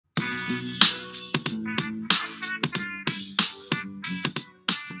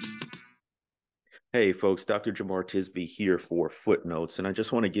Hey folks, Dr. Jamar Tisby here for Footnotes, and I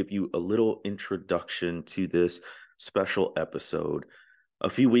just want to give you a little introduction to this special episode. A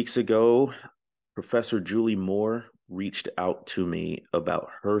few weeks ago, Professor Julie Moore reached out to me about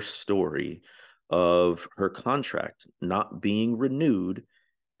her story of her contract not being renewed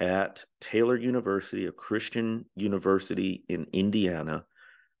at Taylor University, a Christian university in Indiana.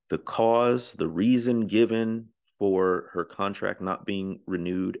 The cause, the reason given for her contract not being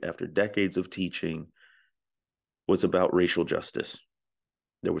renewed after decades of teaching was about racial justice.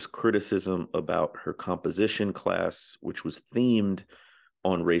 There was criticism about her composition class, which was themed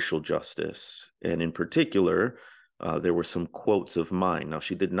on racial justice. And in particular, there were some quotes of mine. Now,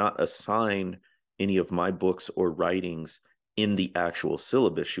 she did not assign any of my books or writings in the actual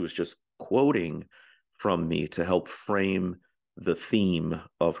syllabus. She was just quoting from me to help frame the theme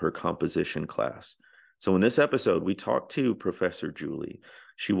of her composition class. So in this episode, we talked to Professor Julie.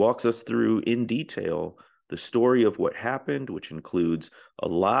 She walks us through in detail the story of what happened, which includes a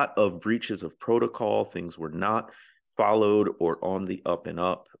lot of breaches of protocol. Things were not followed or on the up and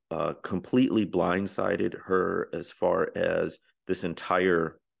up, completely blindsided her as far as this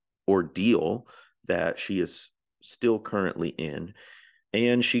entire ordeal that she is still currently in.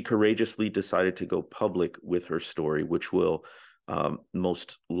 And she courageously decided to go public with her story, which will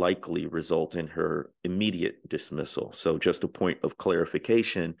most likely result in her immediate dismissal. So just a point of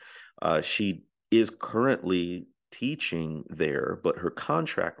clarification, she is currently teaching there, but her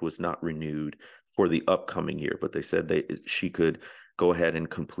contract was not renewed for the upcoming year. But they said she could go ahead and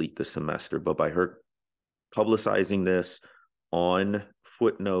complete the semester. But by her publicizing this on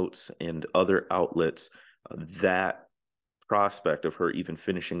Footnotes and other outlets, that prospect of her even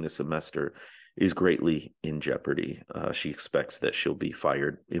finishing the semester is greatly in jeopardy. She expects that she'll be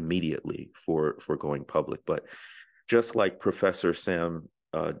fired immediately for going public. But just like Professor Sam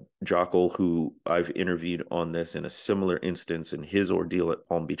Joeckel, who I've interviewed on this in a similar instance in his ordeal at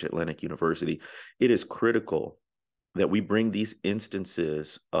Palm Beach Atlantic University, it is critical that we bring these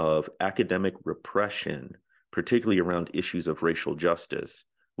instances of academic repression, particularly around issues of racial justice,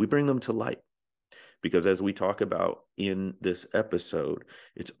 we bring them to light. Because as we talk about in this episode,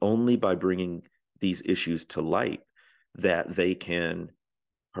 it's only by bringing these issues to light that they can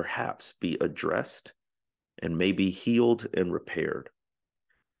perhaps be addressed and maybe healed and repaired.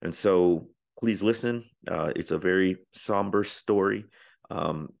 And so please listen. It's a very somber story.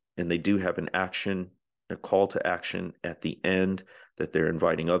 And they do have a call to action at the end that they're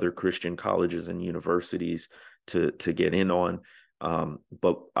inviting other Christian colleges and universities to get in on.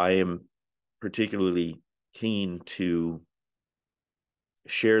 But I am particularly keen to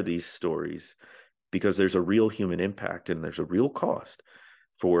share these stories because there's a real human impact and there's a real cost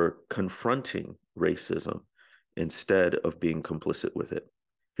for confronting racism instead of being complicit with it.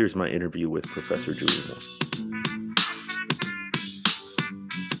 Here's my interview with Professor Julie Moore.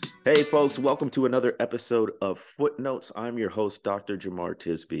 Hey, folks, welcome to another episode of Footnotes. I'm your host, Dr. Jamar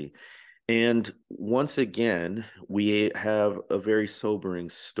Tisby. And once again, we have a very sobering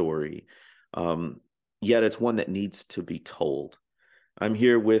story, yet it's one that needs to be told. I'm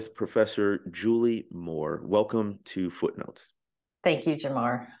here with Professor Julie Moore. Welcome to Footnotes. Thank you,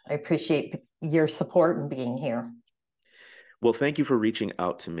 Jamar. I appreciate your support and being here. Well, thank you for reaching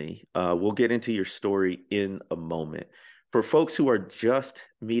out to me. We'll get into your story in a moment. For folks who are just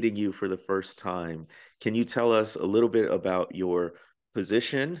meeting you for the first time, can you tell us a little bit about your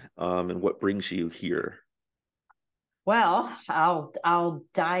position and what brings you here? Well, I'll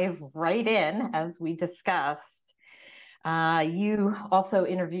dive right in as we discussed. You also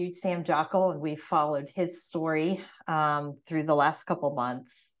interviewed Sam Joeckel, and we followed his story through the last couple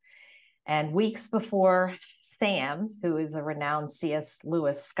months. And weeks before Sam, who is a renowned C.S.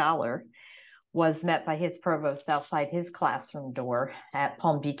 Lewis scholar, was met by his provost outside his classroom door at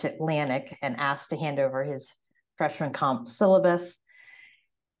Palm Beach Atlantic and asked to hand over his freshman comp syllabus,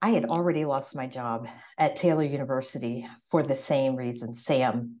 I had already lost my job at Taylor University for the same reason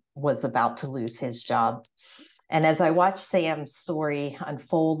Sam was about to lose his job. And as I watched Sam's story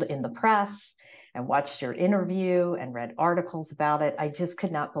unfold in the press and watched your interview and read articles about it, I just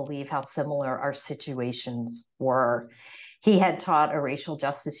could not believe how similar our situations were. He had taught a racial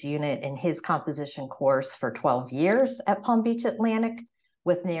justice unit in his composition course for 12 years at Palm Beach Atlantic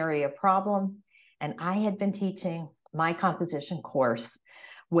with nary a problem. And I had been teaching my composition course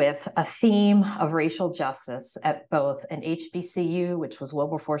with a theme of racial justice at both an HBCU, which was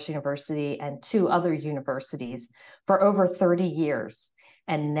Wilberforce University, and two other universities for over 30 years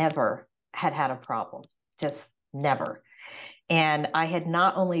and never had a problem, just never. And I had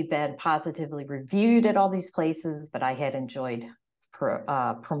not only been positively reviewed at all these places, but I had enjoyed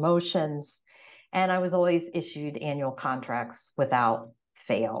promotions And I was always issued annual contracts without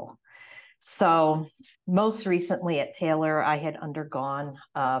fail. So most recently at Taylor, I had undergone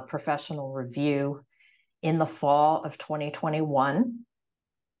a professional review in the fall of 2021.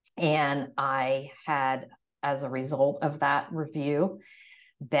 And I had, as a result of that review,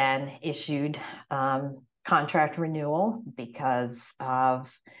 been issued contract renewal because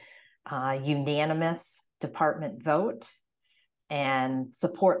of unanimous department vote and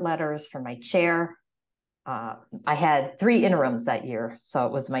support letters from my chair. I had 3 interims that year. So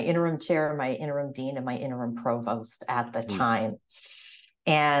it was my interim chair, my interim dean, and my interim provost at the time.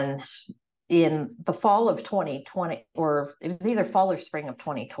 And in the fall of 2020, or it was either fall or spring of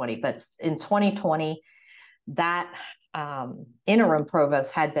 2020, but in 2020, that interim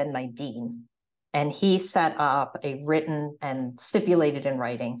provost had been my dean. And he set up a written and stipulated in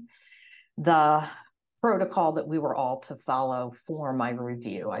writing the protocol that we were all to follow for my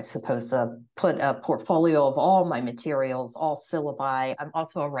review. I was supposed to put a portfolio of all my materials, all syllabi. I'm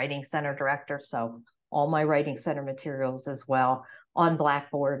also a writing center director, so all my writing center materials as well on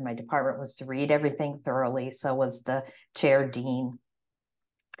Blackboard. My department was to read everything thoroughly. So was the chair, dean,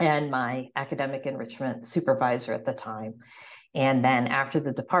 and my academic enrichment supervisor at the time. And then after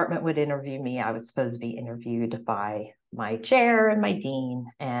the department would interview me, I was supposed to be interviewed by my chair and my dean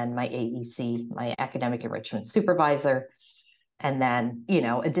and my AEC, my academic enrichment supervisor. And then, you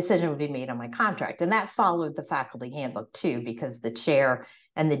know, a decision would be made on my contract. And that followed the faculty handbook too, because the chair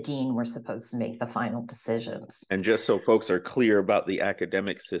and the dean were supposed to make the final decisions. And just so folks are clear about the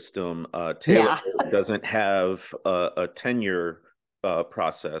academic system, Taylor doesn't have a tenure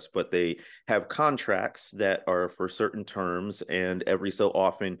process, but they have contracts that are for certain terms, and every so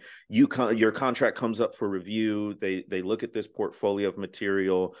often your contract comes up for review. They look at this portfolio of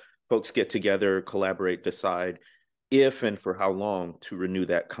material, folks get together, collaborate, decide if and for how long to renew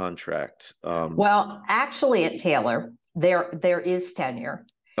that contract. Well, actually at Taylor, there is tenure.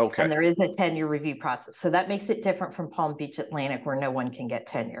 Okay. And there is a tenure review process. So that makes it different from Palm Beach Atlantic, where no one can get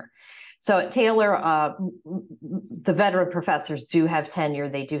tenure. So at Taylor, the veteran professors do have tenure.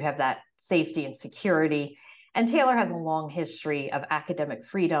 They do have that safety and security. And Taylor has a long history of academic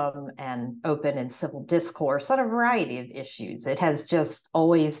freedom and open and civil discourse on a variety of issues. It has just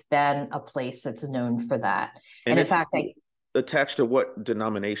always been a place that's known for that. And in fact, attached to what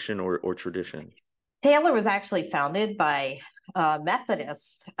denomination or tradition? Taylor was actually founded by a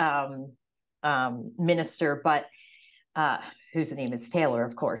Methodist minister, but whose name is Taylor,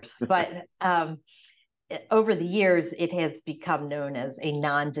 of course. But over the years, it has become known as a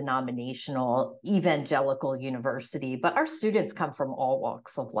non-denominational evangelical university. But our students come from all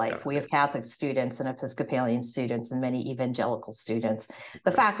walks of life. We have Catholic students and Episcopalian students and many evangelical students.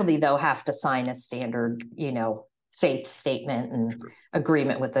 The faculty, though, have to sign a standard, you know, faith statement and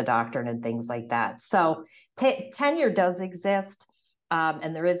agreement with the doctrine and things like that. So tenure does exist.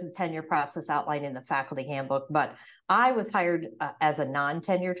 And there is a tenure process outlined in the faculty handbook, but I was hired as a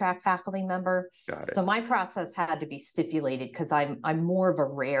non-tenure track faculty member. So my process had to be stipulated because I'm more of a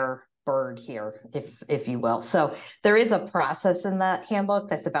rare bird here, if you will. So there is a process in the handbook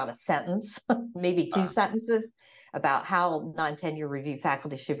that's about a sentence, maybe 2 sentences, about how non-tenure review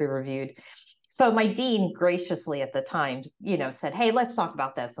faculty should be reviewed. So my dean graciously at the time, you know, said, hey, let's talk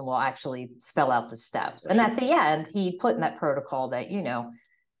about this and we'll actually spell out the steps. And at the end, he put in that protocol that, you know,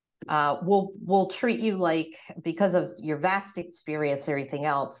 we'll treat you like, because of your vast experience and everything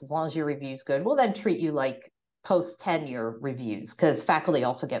else, as long as your review's good, we'll then treat you like post-tenure reviews, because faculty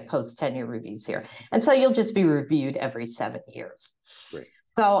also get post-tenure reviews here. And so you'll just be reviewed every 7 years. Great.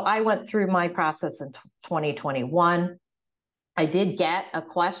 So I went through my process in 2021. I did get a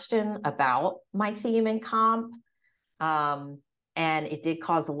question about my theme and comp, and it did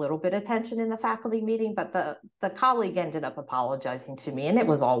cause a little bit of tension in the faculty meeting, but the colleague ended up apologizing to me, and it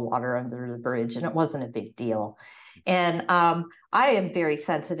was all water under the bridge, and it wasn't a big deal. And I am very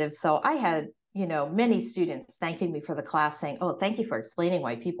sensitive, so I had, you know, many students thanking me for the class, saying, oh, thank you for explaining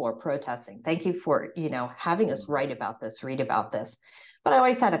why people are protesting. Thank you for, you know, having us write about this, read about this. But I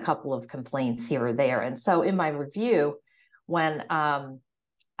always had a couple of complaints here or there. And so in my review, when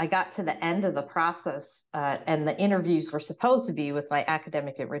I got to the end of the process and the interviews were supposed to be with my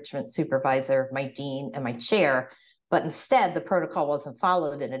academic enrichment supervisor, my dean, and my chair, but instead the protocol wasn't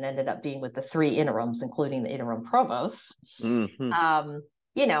followed and it ended up being with the 3 interims, including the interim provost. Mm-hmm.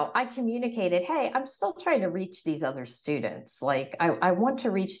 You know, I communicated, hey, I'm still trying to reach these other students. Like, I want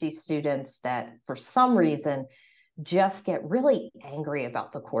to reach these students that for some reason just get really angry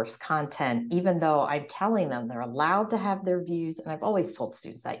about the course content, even though I'm telling them they're allowed to have their views. And I've always told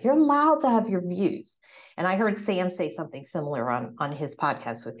students that you're allowed to have your views. And I heard Sam say something similar on his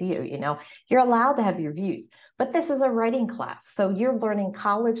podcast with you, you're allowed to have your views, but this is a writing class. So you're learning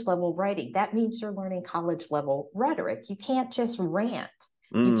college level writing. That means you're learning college level rhetoric. You can't just rant.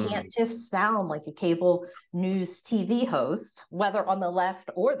 You can't just sound like a cable news TV host, whether on the left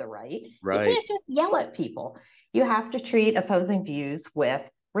or the right. Right. You can't just yell at people. You have to treat opposing views with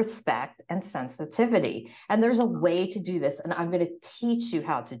respect and sensitivity. And there's a way to do this. And I'm going to teach you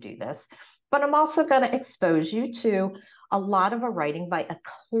how to do this. But I'm also going to expose you to a lot of writing by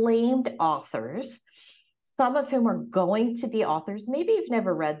acclaimed authors, some of whom are going to be authors maybe you've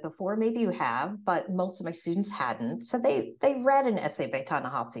never read before, maybe you have, but most of my students hadn't. So they read an essay by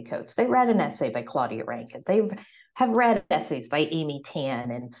Ta-Nehisi Coates, they read an essay by Claudia Rankine, they have read essays by Amy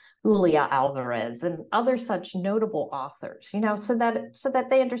Tan and Julia Alvarez and other such notable authors, so that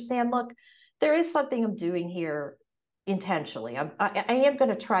they understand, look, there is something I'm doing here intentionally. I am going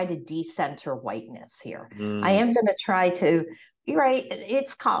to try to decenter whiteness here. I am going to try to, you're right,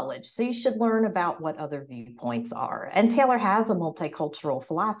 it's college, so you should learn about what other viewpoints are. And Taylor has a multicultural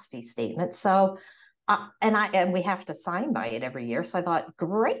philosophy statement. So, and we have to sign by it every year. So I thought,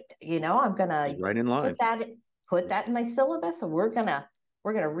 great, I'm going to right in line. Put that in my syllabus, and we're going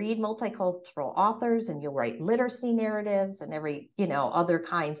to read multicultural authors, and you'll write literacy narratives and every, other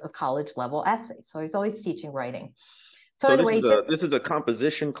kinds of college level essays. So I was always teaching writing. So anyway, this is a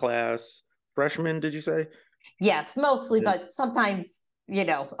composition class. Freshman, did you say? Yes, mostly, but sometimes,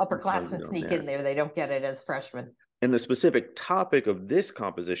 upperclassmen sneak in there. They don't get it as freshmen. And the specific topic of this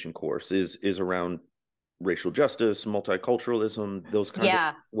composition course is around racial justice, multiculturalism, those kinds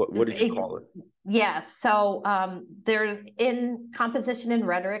of, what did you call it? Yes. So there's in composition and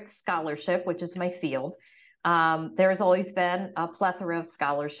rhetoric scholarship, which is my field, there's always been a plethora of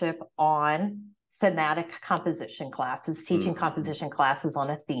scholarship on thematic composition classes, teaching composition classes on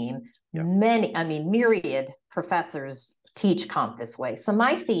a theme. Myriad professors teach comp this way. So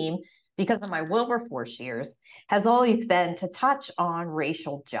my theme, because of my Wilberforce years, has always been to touch on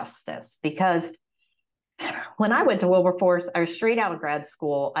racial justice. Because when I went to Wilberforce, I was straight out of grad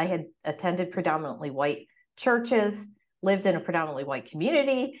school. I had attended predominantly white churches, lived in a predominantly white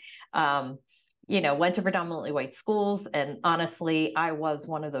community, went to predominantly white schools. And honestly, I was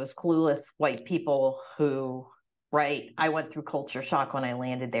one of those clueless white people who, I went through culture shock when I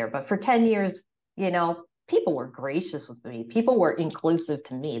landed there. But for 10 years, people were gracious with me. People were inclusive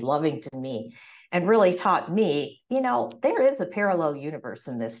to me, loving to me, and really taught me, there is a parallel universe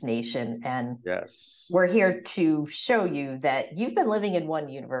in this nation. And we're here to show you that you've been living in one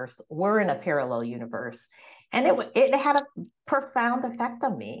universe. We're in a parallel universe. And it had a profound effect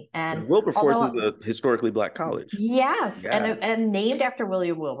on me. And Wilberforce is a historically Black college. Yes, and named after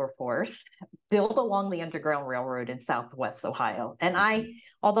William Wilberforce, built along the Underground Railroad in Southwest Ohio. And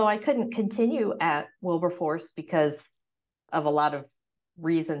although I couldn't continue at Wilberforce because of a lot of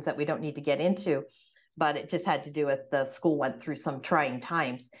reasons that we don't need to get into, but it just had to do with the school went through some trying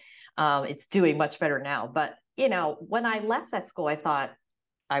times. It's doing much better now. But, when I left that school, I thought,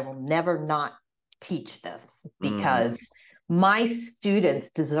 I will never not teach this because my students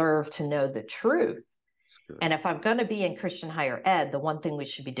deserve to know the truth. And if I'm going to be in Christian higher ed, the one thing we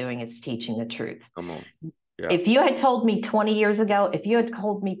should be doing is teaching the truth. Come on. If you had told me 20 years ago, if you had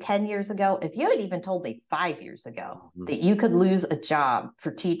told me 10 years ago, if you had even told me 5 years ago that you could lose a job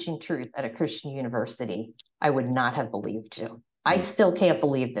for teaching truth at a Christian university, I would not have believed you. I still can't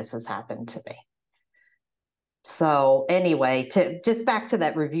believe this has happened to me. So anyway, just back to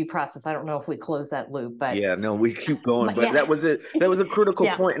that review process. I don't know if we close that loop, but we keep going. But that was it. That was a critical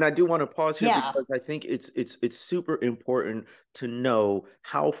point, and I do want to pause here because I think it's super important to know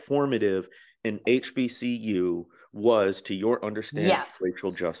how formative an HBCU was to your understanding of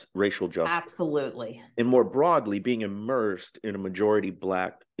racial justice. Absolutely. And more broadly, being immersed in a majority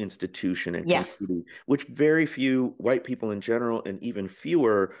Black institution and community, which very few white people in general, and even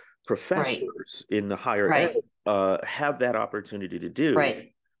fewer professors in the higher ed have that opportunity to do.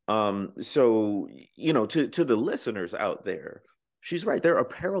 So, to the listeners out there, she's right. There are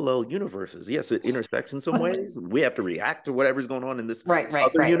parallel universes. Yes, it intersects in some ways. We have to react to whatever's going on in this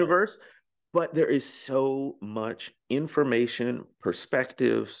other universe. But there is so much information,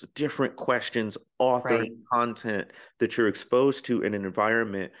 perspectives, different questions, authors, content that you're exposed to in an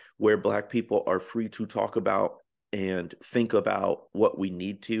environment where Black people are free to talk about and think about what we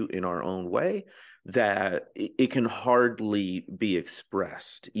need to in our own way, that it can hardly be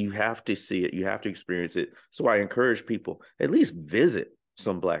expressed. You have to see it. You have to experience it. So I encourage people, at least visit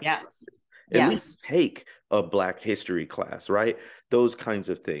some Black churches. at least Yes. take a Black history class, right? Those kinds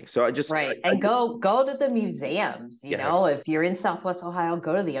of things. So Right. And go to the museums, yes. if you're in Southwest Ohio,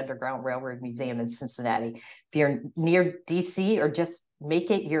 go to the Underground Railroad Museum in Cincinnati. If you're near DC, or just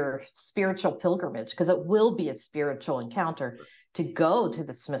make it your spiritual pilgrimage, because it will be a spiritual encounter to go to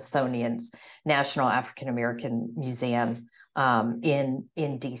the Smithsonian's National African American Museum in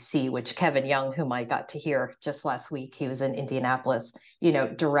DC, which Kevin Young, whom I got to hear just last week, he was in Indianapolis,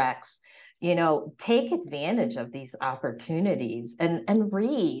 directs. Take advantage of these opportunities and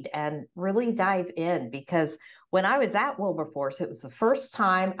read and really dive in, because when I was at Wilberforce, it was the first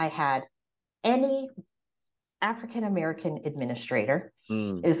time I had any African American administrator.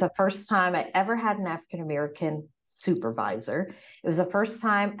 It was the first time I ever had an African American supervisor. It was the first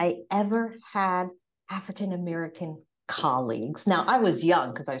time I ever had African American colleagues. Now, I was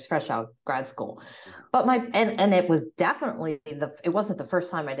young because I was fresh out of grad school, but and it was definitely it wasn't the first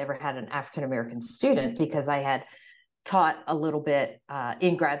time I'd ever had an African American student, because I had taught a little bit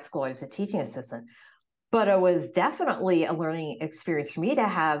in grad school. I was a teaching assistant, but it was definitely a learning experience for me to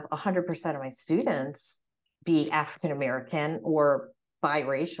have 100% of my students be African American or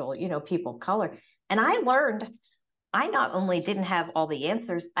biracial, people of color. And I learned I not only didn't have all the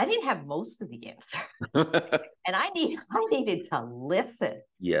answers, I didn't have most of the answers. And I needed to listen. I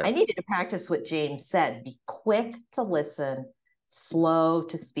Yes. needed to practice what James said: be quick to listen, slow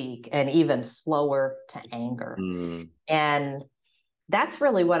to speak, and even slower to anger. And that's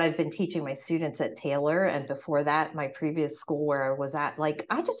really what I've been teaching my students at Taylor, and before that, my previous school where I was at. Like,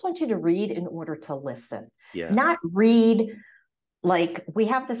 I just want you to read in order to listen, not read. Like, we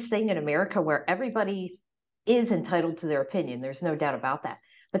have this thing in America where everybody is entitled to their opinion. There's no doubt about that.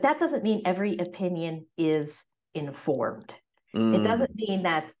 But that doesn't mean every opinion is informed. It doesn't mean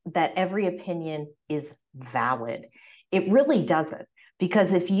that every opinion is valid. It really doesn't.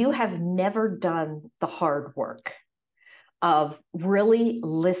 Because if you have never done the hard work of really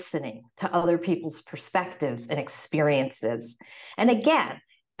listening to other people's perspectives and experiences, and again,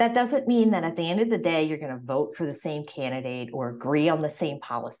 that doesn't mean that at the end of the day, you're going to vote for the same candidate or agree on the same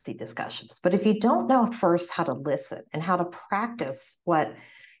policy discussions. But if you don't know first how to listen and how to practice what,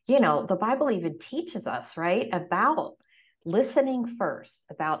 the Bible even teaches us, right, about listening first,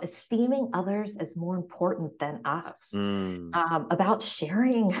 about esteeming others as more important than us, about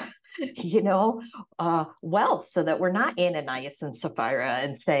sharing, wealth, so that we're not Ananias and Sapphira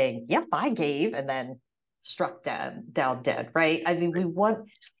and saying, yep, I gave, and then struck down dead, right? I mean,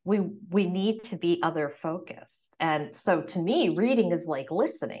 we need to be other focused. And so to me, reading is like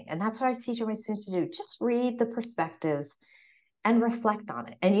listening. And that's what I was teaching my students to do. Just read the perspectives and reflect on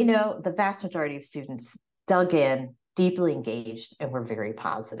it. And the vast majority of students dug in, deeply engaged, and were very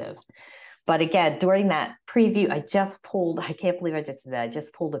positive. But again, during that preview, I can't believe I just did that. I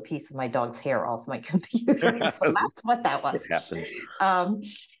just pulled a piece of my dog's hair off my computer. So that's what that was. It happens.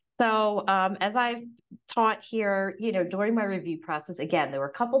 As I taught here, during my review process, again, there were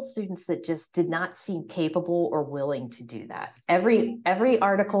a couple students that just did not seem capable or willing to do that. Every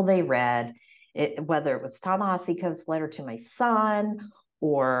article they read, whether it was Ta-Nehisi Coates' letter to my son,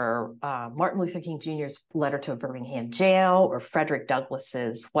 or Martin Luther King Jr.'s letter to a Birmingham jail, or Frederick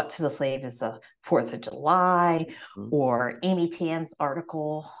Douglass's What to the Slave is the 4th of July, or Amy Tan's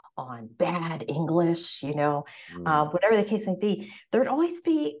article on bad English, whatever the case may be, there'd always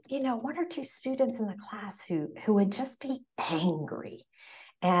be, one or two students in the class who would just be angry.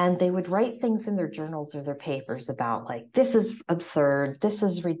 And they would write things in their journals or their papers about, like, this is absurd, this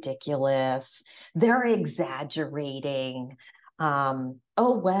is ridiculous, they're exaggerating.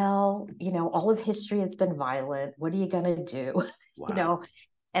 Oh, well, all of history has been violent. What are you going to do? Wow.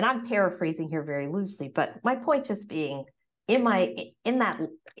 And I'm paraphrasing here very loosely, but my point just being, in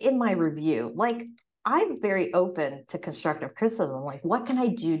my review, like, I'm very open to constructive criticism. Like, what can I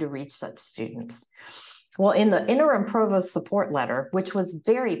do to reach such students? Well, in the interim provost support letter, which was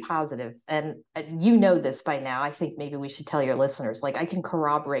very positive, and this by now, I think maybe we should tell your listeners, like, I can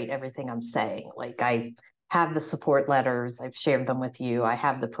corroborate everything I'm saying. Like, I have the support letters, I've shared them with you. I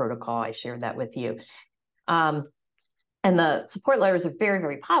have the protocol, I shared that with you. And the support letters are very,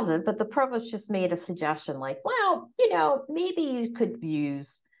 very positive, but the provost just made a suggestion like, well, maybe you could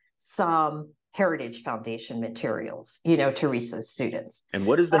use some Heritage Foundation materials, to reach those students. And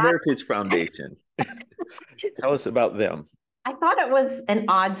what is the Heritage Foundation? Tell us about them. I thought it was an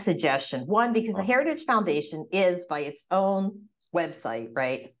odd suggestion. One, because the Heritage Foundation is, by its own website,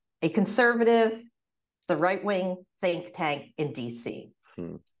 right, a conservative, the right-wing think tank in DC.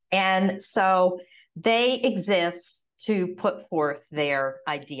 And so they exist to put forth their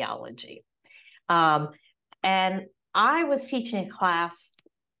ideology. And I was teaching a class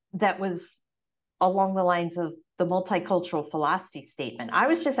that was along the lines of the multicultural philosophy statement. I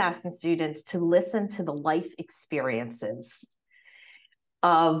was just asking students to listen to the life experiences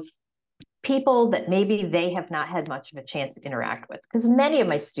of people that maybe they have not had much of a chance to interact with. Because many of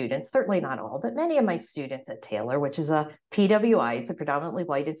my students, certainly not all, but many of my students at Taylor, which is a PWI, it's a predominantly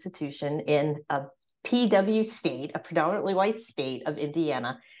white institution in a PW state, a predominantly white state of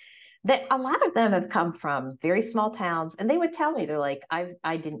Indiana, that a lot of them have come from very small towns. And they would tell me, they're like,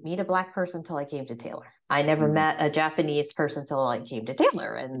 I didn't meet a Black person until I came to Taylor. I never met a Japanese person until I came to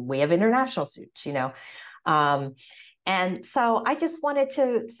Taylor. And we have international students, you know. And so I just wanted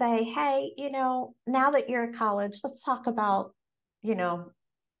to say, hey, you know, now that you're at college, let's talk about, you know,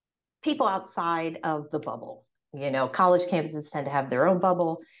 people outside of the bubble. You know, college campuses tend to have their own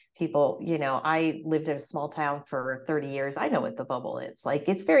bubble. People, you know, I lived in a small town for 30 years. I know what the bubble is. Like,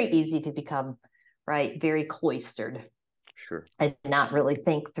 it's very easy to become, right, very cloistered. Sure. And not really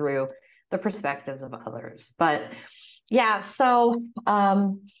think through the perspectives of others. But yeah, so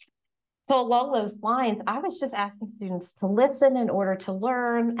so along those lines, I was just asking students to listen in order to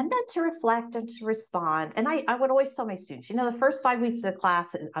learn, and then to reflect and to respond. And I would always tell my students, you know, the first 5 weeks of the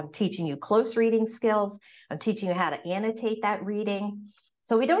class, I'm teaching you close reading skills. I'm teaching you how to annotate that reading.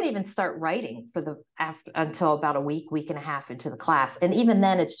 So we don't even start writing until about a week and a half into the class. And even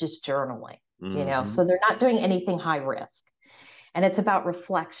then it's just journaling, you know, so they're not doing anything high risk. And it's about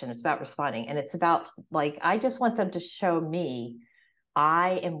reflection. It's about responding. And it's about, like, I just want them to show me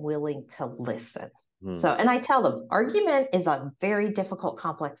I am willing to listen. So, and I tell them, argument is a very difficult,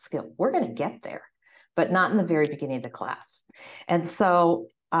 complex skill. We're going to get there, but not in the very beginning of the class. And so,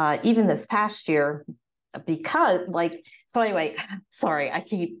 even this past year, because so anyway, sorry, I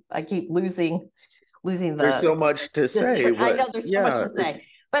keep losing the. There's so much to say. I know there's so much to say.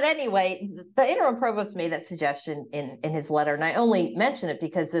 But anyway, the interim provost made that suggestion in his letter, and I only mention it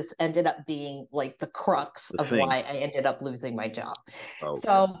because this ended up being like the crux of why I ended up losing my job. Okay.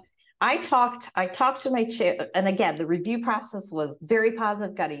 So I talked to my chair, and again, the review process was very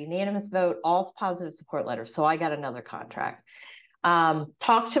positive, got a unanimous vote, all positive support letters. So I got another contract.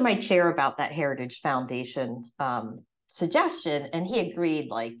 Talked to my chair about that Heritage Foundation suggestion, and he agreed,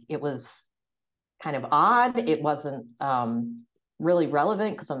 like, it was kind of odd. It wasn't really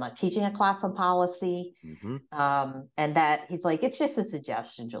relevant because I'm not teaching a class on policy. And that he's like, it's just a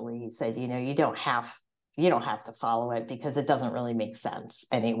suggestion, Julie. He said, you know, you don't have to follow it because it doesn't really make sense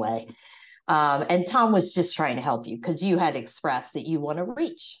anyway. And Tom was just trying to help you because you had expressed that you want to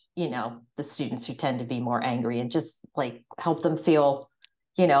reach, you know, the students who tend to be more angry and just like help them feel,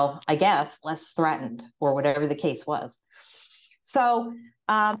 you know, I guess less threatened or whatever the case was. So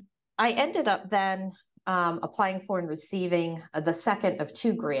I ended up then applying for and receiving the second of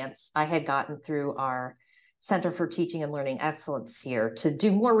 2 grants I had gotten through our Center for Teaching and Learning Excellence here to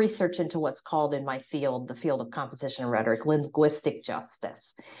do more research into what's called in my field, the field of composition and rhetoric, linguistic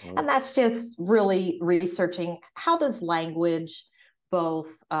justice. And that's just really researching how does language both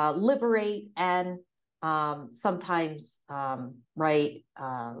liberate and sometimes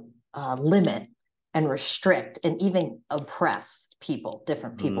limit and restrict and even oppress people,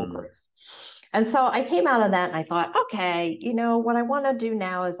 different people groups. And so I came out of that and I thought, okay, you know, what I want to do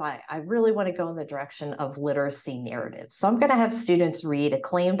now is I really want to go in the direction of literacy narratives. So I'm going to have students read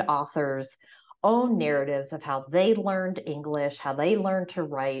acclaimed authors' own narratives of how they learned English, how they learned to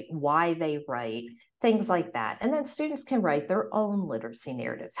write, why they write, things like that. And then students can write their own literacy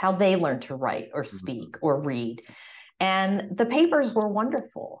narratives, how they learn to write or speak or read. And the papers were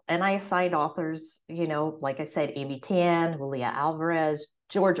wonderful. And I assigned authors, you know, like I said, Amy Tan, Julia Alvarez,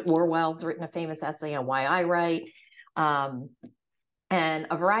 George Orwell's written a famous essay on why I write, and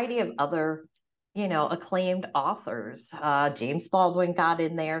a variety of other, you know, acclaimed authors. James Baldwin got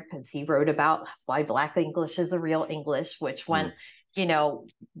in there because he wrote about why Black English is a real English, which went, you know,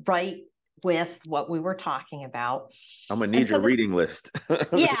 right with what we were talking about. I'm gonna need your reading list.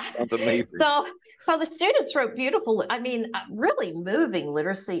 Yeah. That's amazing. So the students wrote beautiful, I mean, really moving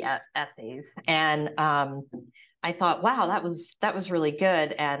literacy essays. And I thought, wow, that was really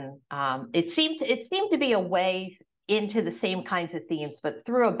good. And it seemed to be a way into the same kinds of themes, but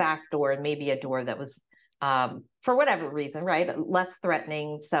through a back door and maybe a door that was, for whatever reason, right, less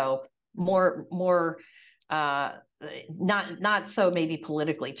threatening. So more not so maybe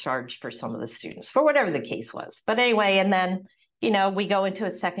politically charged for some of the students, for whatever the case was. But anyway, and then, you know, we go into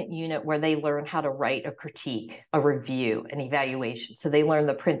a second unit where they learn how to write a critique, a review, an evaluation. So they learn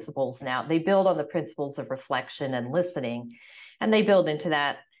the principles now. They build on the principles of reflection and listening, and they build into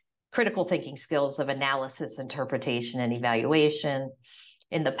that critical thinking skills of analysis, interpretation, and evaluation.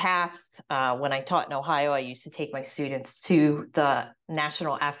 In the past, when I taught in Ohio, I used to take my students to the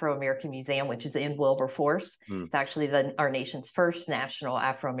National Afro-American Museum, which is in Wilberforce. It's actually our nation's first National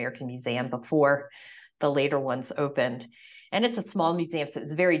Afro-American Museum before the later ones opened. And it's a small museum, so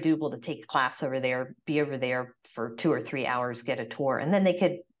it's very doable to take a class over there, be over there for 2 or 3 hours, get a tour, and then they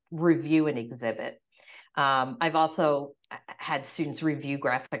could review an exhibit. I've also had students review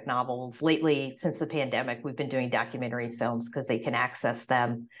graphic novels. Lately, since the pandemic, we've been doing documentary films because they can access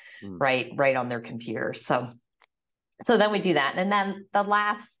them right on their computers. So then we do that. And then the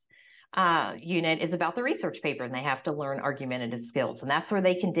last unit is about the research paper, and they have to learn argumentative skills. And that's where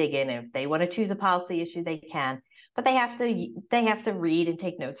they can dig in. If they want to choose a policy issue, they can. But they have to read and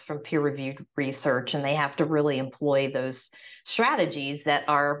take notes from peer-reviewed research, and they have to really employ those strategies that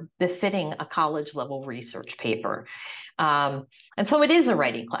are befitting a college-level research paper. And so it is a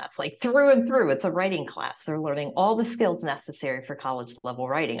writing class, like through and through, it's a writing class. They're learning all the skills necessary for college-level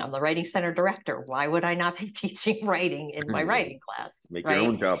writing. I'm the writing center director. Why would I not be teaching writing in my writing class? Make your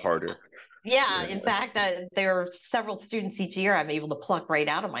own job harder. Yeah, in fact, there are several students each year I'm able to pluck right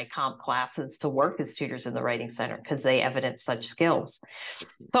out of my comp classes to work as tutors in the Writing Center because they evidence such skills.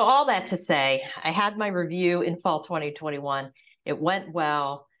 So all that to say, I had my review in fall 2021. It went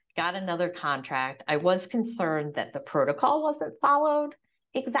well, got another contract. I was concerned that the protocol wasn't followed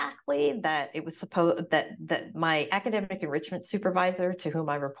exactly, that it was supposed that my academic enrichment supervisor, to whom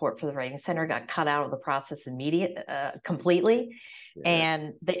I report for the Writing Center, got cut out of the process completely. Yeah.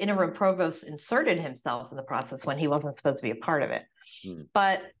 And the interim provost inserted himself in the process when he wasn't supposed to be a part of it.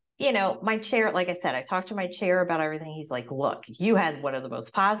 But, you know, my chair, like I said, I talked to my chair about everything. He's like, look, you had one of the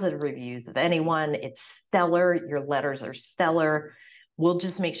most positive reviews of anyone. It's stellar. Your letters are stellar. We'll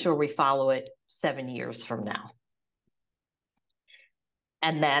just make sure we follow it 7 years from now.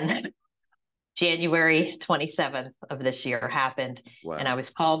 And then January 27th of this year happened. Wow. And I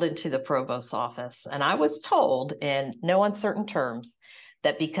was called into the provost's office, and I was told in no uncertain terms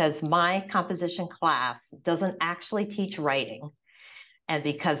that because my composition class doesn't actually teach writing, and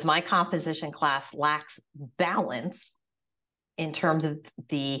because my composition class lacks balance in terms of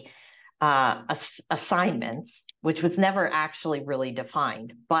the assignments, which was never actually really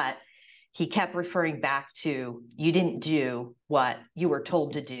defined, but he kept referring back to, you didn't do what you were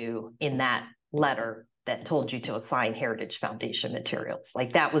told to do in that letter that told you to assign Heritage Foundation materials.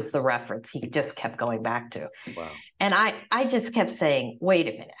 Like, that was the reference he just kept going back to. Wow. And I just kept saying, wait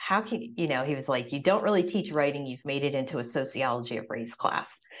a minute, how can you know, he was like, you don't really teach writing, you've made it into a sociology of race class.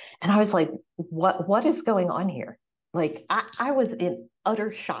 And I was like, what is going on here? Like, I was in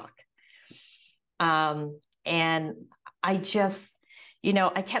utter shock. And I just, you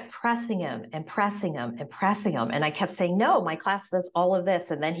know, I kept pressing him and pressing him and pressing him. And I kept saying, no, my class does all of this.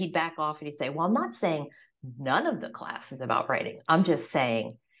 And then he'd back off and he'd say, well, I'm not saying none of the class is about writing. I'm just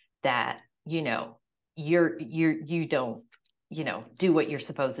saying that, you know, you don't, you know, do what you're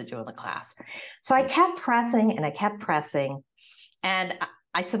supposed to do in the class. So I kept pressing and I kept pressing. And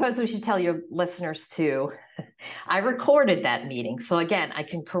I suppose we should tell your listeners too, I recorded that meeting. So again, I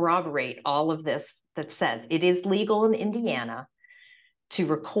can corroborate all of this that says it is legal in Indiana to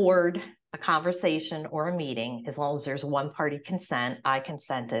record a conversation or a meeting as long as there's one party consent. I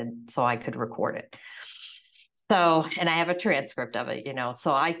consented, so I could record it. So, and I have a transcript of it, you know,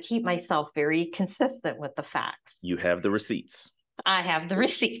 so I keep myself very consistent with the facts. You have the receipts. I have the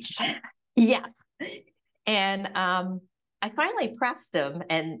receipts. Yes. And I finally pressed him,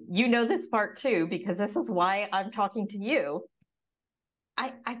 and you know this part too, because this is why I'm talking to you.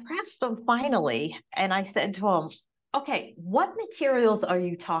 I pressed him finally, and I said to him, okay, what materials are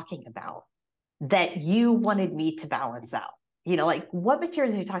you talking about that you wanted me to balance out? You know, like, what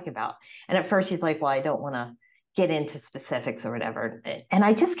materials are you talking about? And at first he's like, well, I don't want to get into specifics or whatever. And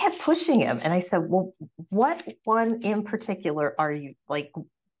I just kept pushing him. And I said, well, what one in particular are you, like,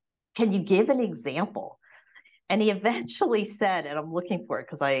 can you give an example? And he eventually said, and I'm looking for it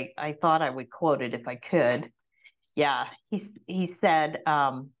because I thought I would quote it if I could. Yeah, he said,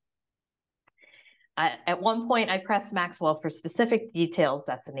 at one point, I pressed Maxwell for specific details,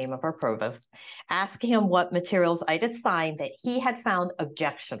 that's the name of our provost, asking him what materials I'd assigned that he had found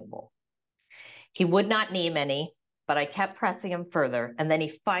objectionable. He would not name any, but I kept pressing him further, and then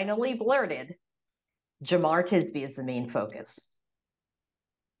he finally blurted, Jamar Tisby is the main focus.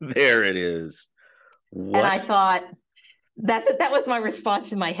 There it is. What? And I thought, that was my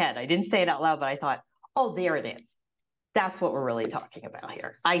response in my head. I didn't say it out loud, but I thought, oh, there it is. That's what we're really talking about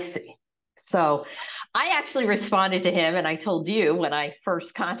here. I see. So I actually responded to him, and I told you when I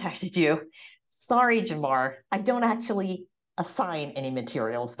first contacted you, sorry, Jamar, I don't actually assign any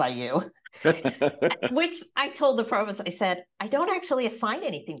materials by you. Which I told the provost, I said, I don't actually assign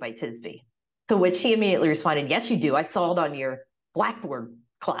anything by TISB. To which he immediately responded, yes, you do. I saw it on your Blackboard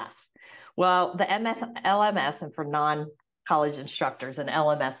class. Well, the LMS, and for non-college instructors, an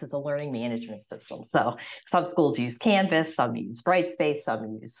LMS is a learning management system. So some schools use Canvas, some use Brightspace,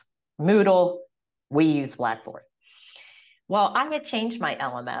 some use Moodle. We use Blackboard. Well, I had changed my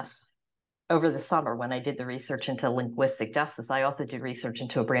LMS over the summer when I did the research into linguistic justice. I also did research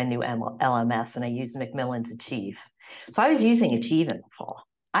into a brand new LMS, and I used Macmillan's Achieve. So I was using Achieve in the fall.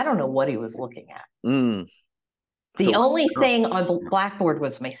 I don't know what he was looking at. The only thing on Blackboard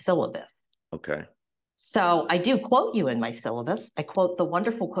was my syllabus. Okay. So I do quote you in my syllabus. I quote the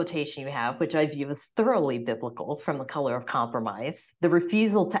wonderful quotation you have, which I view as thoroughly biblical, from The Color of Compromise. The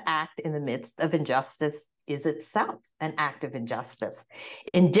refusal to act in the midst of injustice is itself an act of injustice.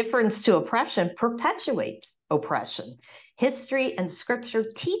 Indifference to oppression perpetuates oppression. History and scripture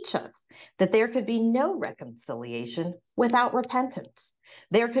teach us that there could be no reconciliation without repentance.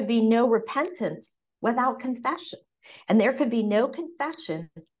 There could be no repentance without confession. And there could be no confession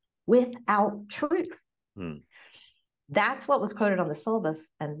without truth. That's what was quoted on the syllabus,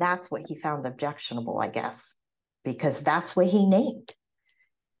 and that's what he found objectionable, I guess, because that's what he named.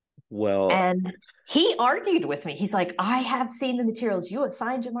 Well, and he argued with me. He's like, I have seen the materials. You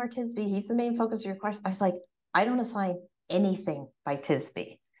assigned Jamar Tisby. He's the main focus of your question. I was like, I don't assign anything by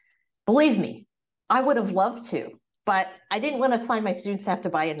Tisby. Believe me, I would have loved to, but I didn't want to assign my students to have to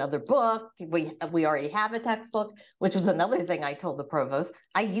buy another book. We already have a textbook, which was another thing I told the provost.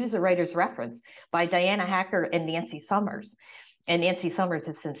 I use a writer's reference by Diana Hacker and Nancy Summers. And Nancy Summers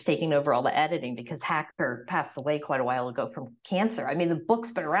has since taken over all the editing because Hacker passed away quite a while ago from cancer. I mean, the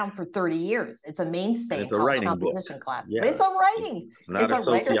book's been around for 30 years. It's a mainstay in college composition class. Yeah. It's a writing. It's not a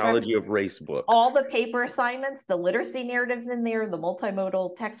sociology of race book. All the paper assignments, the literacy narratives in there, the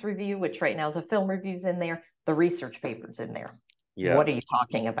multimodal text review, which right now is a film review's in there, the research papers in there. Yeah. What are you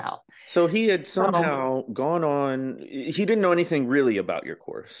talking about? So he had somehow gone on, he didn't know anything really about your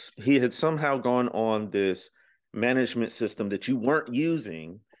course. He had somehow gone on this management system that you weren't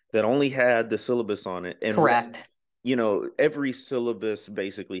using, that only had the syllabus on it. And correct. You know, every syllabus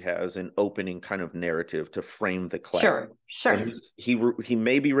basically has an opening kind of narrative to frame the class. Sure. He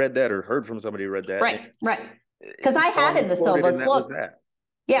maybe read that or heard from somebody who read that. Right. Because I had in the syllabus, look,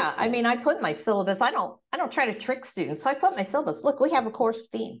 yeah, I mean, I put my syllabus, I don't try to trick students. So I put my syllabus, look, we have a course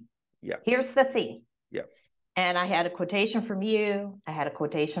theme. Yeah. Here's the theme. Yeah. And I had a quotation from you. I had a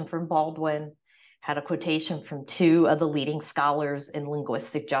quotation from Baldwin, had a quotation from two of the leading scholars in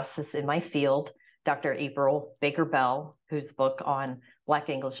linguistic justice in my field, Dr. April Baker Bell, whose book on Black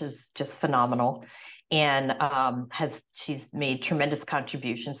English is just phenomenal, and she's made tremendous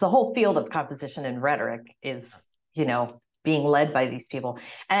contributions. The whole field of composition and rhetoric is, being led by these people.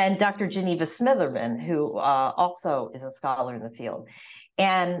 And Dr. Geneva Smitherman, who also is a scholar in the field.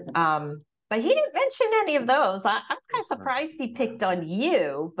 And but he didn't mention any of those. I was kind of surprised he picked on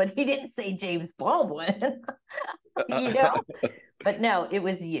you, but he didn't say James Baldwin, But no, it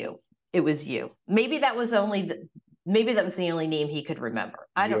was you. It was you. Maybe that was the only name he could remember.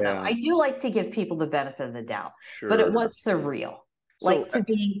 I don't know. I do like to give people the benefit of the doubt, but it was surreal. So,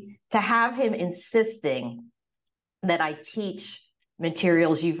 to have him insisting that I teach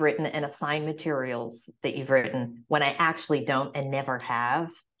materials you've written and assign materials that you've written when I actually don't and never have.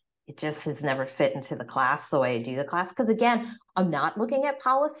 It just has never fit into the class the way I do the class. Because again, I'm not looking at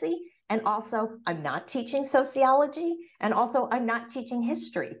policy, and also I'm not teaching sociology, and also I'm not teaching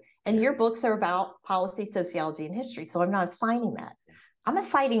history. And your books are about policy, sociology, and history. So I'm not assigning that. I'm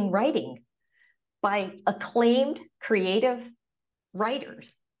assigning writing by acclaimed creative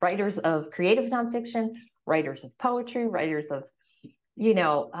writers of creative nonfiction, writers of poetry, writers of,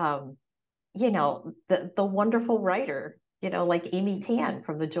 the wonderful writer, like Amy Tan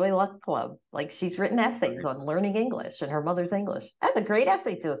from the Joy Luck Club. Like, she's written essays on learning English and her mother's English. That's a great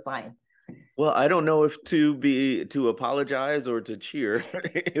essay to assign. Well, I don't know if to apologize or to cheer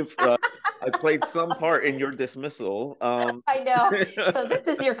if I played some part in your dismissal. I know. So this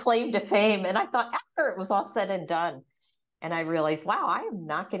is your claim to fame. And I thought after it was all said and done, and I realized, wow, I am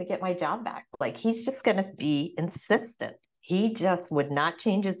not going to get my job back. Like, he's just going to be insistent. He just would not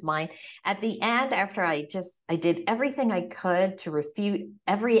change his mind. At the end, after I did everything I could to refute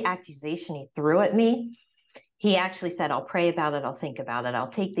every accusation he threw at me, he actually said, I'll pray about it. I'll think about it.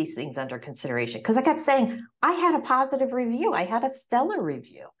 I'll take these things under consideration. Because I kept saying, I had a positive review. I had a stellar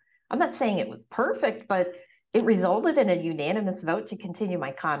review. I'm not saying it was perfect, but it resulted in a unanimous vote to continue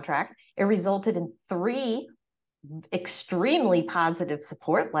my contract. It resulted in 3 extremely positive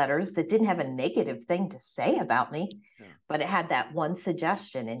support letters that didn't have a negative thing to say about me, but it had that one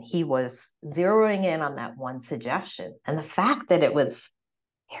suggestion, and he was zeroing in on that one suggestion. And the fact that it was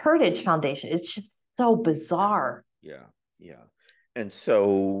Heritage Foundation, it's just so bizarre. Yeah. And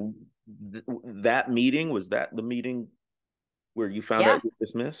so that meeting, was that the meeting where you found out you were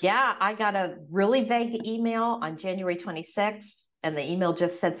dismissed? Yeah, I got a really vague email on January 26th, and the email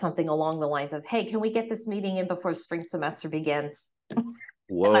just said something along the lines of, "Hey, can we get this meeting in before spring semester begins?" And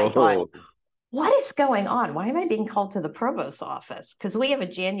I thought, Whoa. what is going on? Why am I being called to the provost's office? Because we have a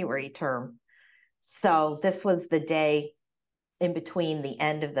January term. So this was the day in between the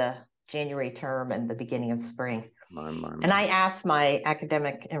end of the January term and the beginning of spring. And I asked my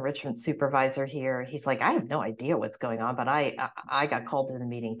academic enrichment supervisor here, he's like, I have no idea what's going on, but I got called to the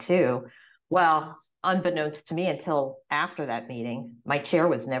meeting too. Well, unbeknownst to me until after that meeting, my chair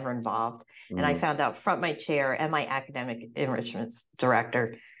was never involved. And I found out from my chair and my academic enrichment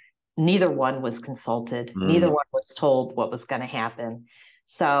director, neither one was consulted. Neither one was told what was going to happen.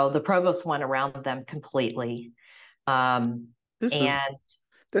 So the provost went around them completely. That's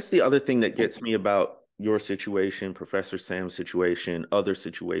the other thing that gets me about your situation, Professor Sam's situation, other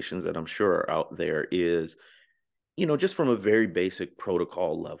situations that I'm sure are out there is, just from a very basic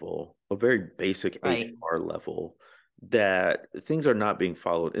protocol level, a very basic HR level, that things are not being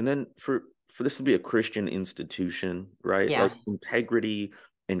followed. And then for this to be a Christian institution, right? Yeah. Like integrity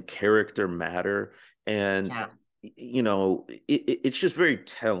and character matter. And, it's just very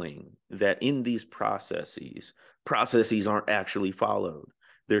telling that in these processes aren't actually followed.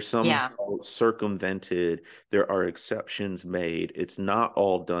 They're somehow circumvented. There are exceptions made. It's not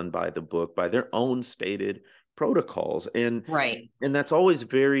all done by the book, by their own stated protocols. And that's always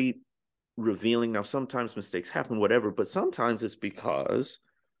very revealing. Now, sometimes mistakes happen, whatever, but sometimes it's because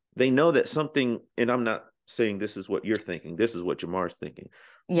they know that something, and I'm not saying this is what you're thinking, this is what Jamar's thinking.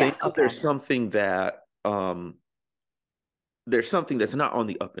 They know there's something that's not on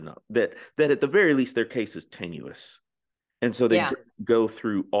the up and up, that at the very least their case is tenuous. And so they go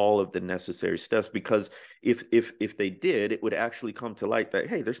through all of the necessary steps, because if they did, it would actually come to light that,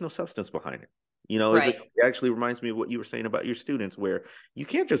 hey, there's no substance behind it. It actually reminds me of what you were saying about your students, where you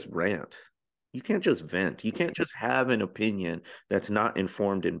can't just rant. You can't just vent. You can't just have an opinion that's not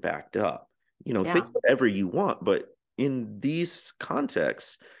informed and backed up. Think whatever you want, but in these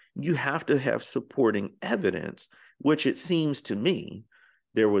contexts, you have to have supporting evidence, which it seems to me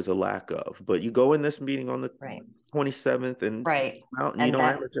there was a lack of. But you go in this meeting on the 27th and out and you don't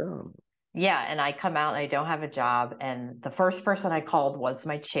have a job. Yeah, and I come out and I don't have a job. And the first person I called was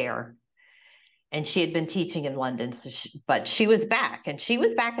my chair. And she had been teaching in London, but she was back, and she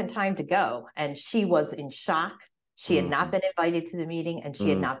was back in time to go. And she was in shock. She had not been invited to the meeting, and she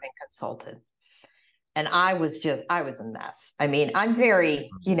had not been consulted. And I was a mess. I mean, I'm very,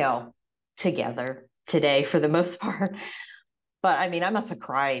 together today for the most part. But I mean, I must have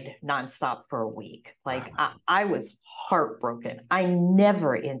cried nonstop for a week. Like I was heartbroken. I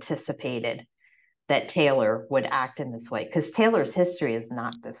never anticipated that Taylor would act in this way, because Taylor's history is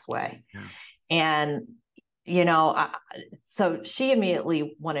not this way. Yeah. And, so she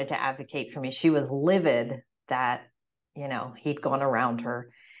immediately wanted to advocate for me. She was livid that, he'd gone around her.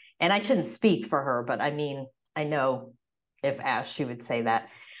 And I shouldn't speak for her, but I mean, I know if asked, she would say that.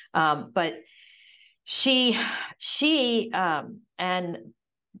 But she and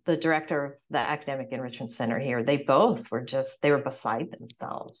the director of the Academic Enrichment Center here, they both were they were beside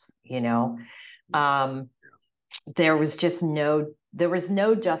themselves, there was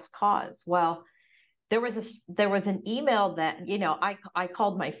no just cause. Well, there was an email that, I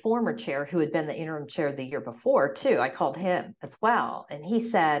called my former chair, who had been the interim chair the year before too. I called him as well. And he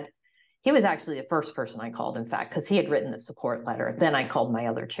said, he was actually the first person I called, in fact, because he had written the support letter. Then I called my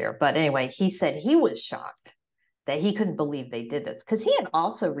other chair. But anyway, he said he was shocked that he couldn't believe they did this, because he had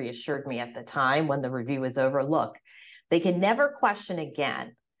also reassured me at the time when the review was over, look, they can never question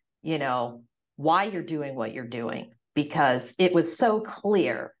again, why you're doing what you're doing, because it was so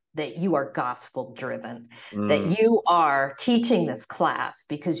clear that you are gospel driven, that you are teaching this class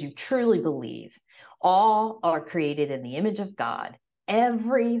because you truly believe all are created in the image of God.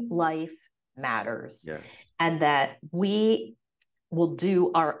 Every life matters. Yes. And that we will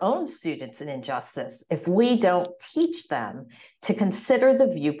do our own students an injustice if we don't teach them to consider the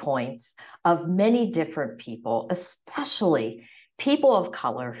viewpoints of many different people, especially people of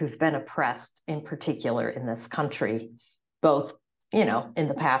color who've been oppressed in particular in this country, both, in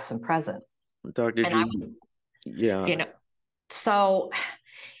the past and present. Dr. G, so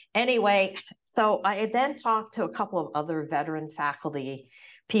anyway, so I then talked to a couple of other veteran faculty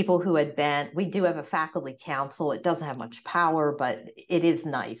people who had been, we do have a faculty council. It doesn't have much power, but it is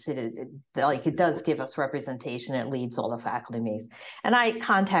nice. It does give us representation. It leads all the faculty meetings. And I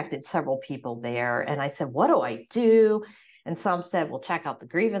contacted several people there and I said, what do I do? And some said, well, check out the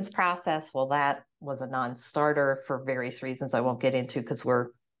grievance process. Well, that was a non-starter for various reasons I won't get into because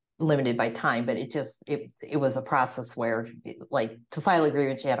we're limited by time, but it was a process where, like, to file a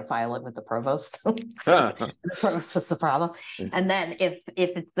grievance, you had to file it with the provost. So the provost was the problem. And then if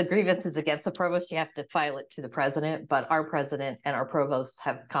it's the grievance is against the provost, you have to file it to the president. But our president and our provost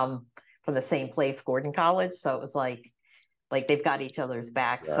have come from the same place, Gordon College. So it was like they've got each other's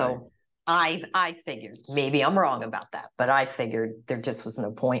back. Right. So I figured, maybe I'm wrong about that, but I figured there just was no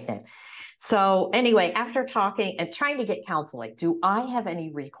point in it. So anyway, after talking and trying to get counsel, like, do I have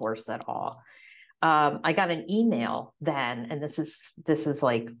any recourse at all? I got an email then, and this is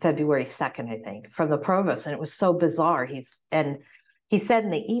like February 2nd, I think, from the provost, and it was so bizarre. He said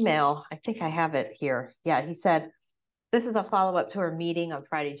in the email, I think I have it here. Yeah, he said, this is a follow-up to our meeting on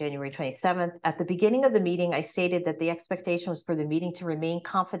Friday, January 27th. At the beginning of the meeting, I stated that the expectation was for the meeting to remain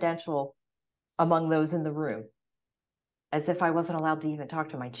confidential among those in the room, as if I wasn't allowed to even talk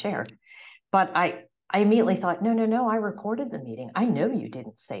to my chair. But I immediately thought, no, I recorded the meeting. I know you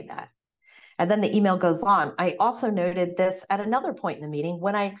didn't say that. And then the email goes on. I also noted this at another point in the meeting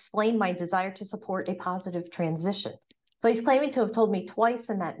when I explained my desire to support a positive transition. So he's claiming to have told me twice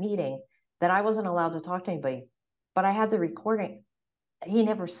in that meeting that I wasn't allowed to talk to anybody, but I had the recording. He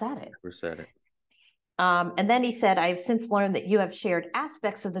never said it. Never said it. And then he said, I have since learned that you have shared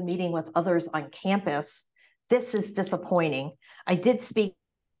aspects of the meeting with others on campus. This is disappointing. I did speak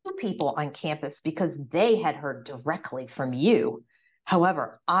to people on campus because they had heard directly from you.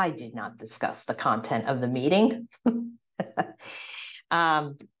 However, I did not discuss the content of the meeting.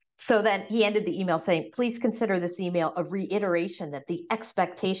 So then he ended the email saying, please consider this email a reiteration that the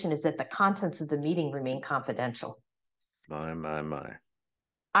expectation is that the contents of the meeting remain confidential. My.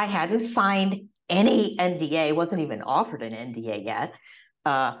 I hadn't signed any NDA, wasn't even offered an NDA yet.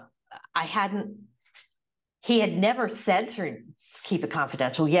 He had never said to keep it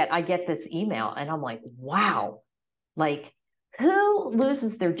confidential, yet I get this email and I'm like, wow, like, who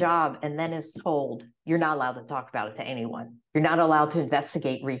loses their job and then is told you're not allowed to talk about it to anyone? You're not allowed to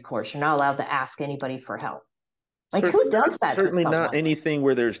investigate recourse. You're not allowed to ask anybody for help. Like, who does that? Certainly not anything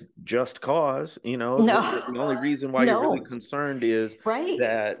where there's just cause, No. The only reason why you're really concerned is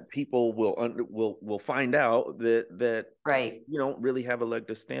that people will find out that you don't really have a leg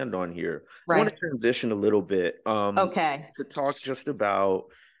to stand on here. I want to transition a little bit to talk just about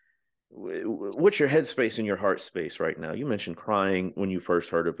what's your headspace and your heart space right now. You mentioned crying when you first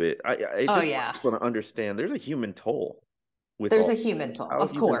heard of it. I just want to understand there's a human toll with there's a human toll,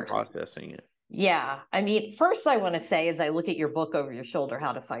 of course. Processing it. Yeah. I mean, first I want to say, as I look at your book over your shoulder,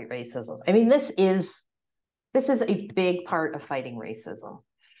 How to Fight Racism, I mean, this is a big part of fighting racism.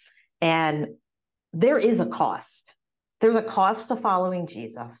 And there is a cost. There's a cost to following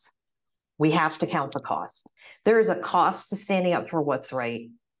Jesus. We have to count the cost. There is a cost to standing up for what's right.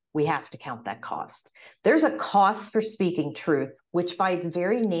 We have to count that cost. There's a cost for speaking truth, which by its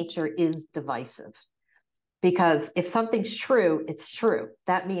very nature is divisive. Because if something's true, it's true.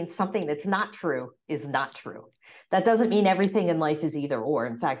 That means something that's not true is not true. That doesn't mean everything in life is either or.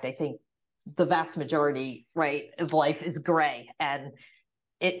 In fact, I think the vast majority, of life is gray, and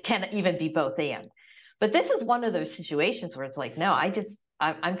it can even be both and. But this is one of those situations where it's like, no,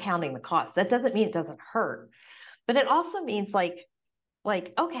 I'm counting the cost. That doesn't mean it doesn't hurt. But it also means like,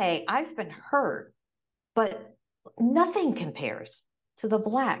 okay, I've been hurt, but nothing compares to the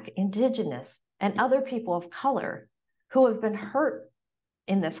Black, Indigenous, and other people of color who have been hurt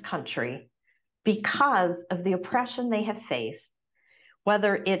in this country because of the oppression they have faced,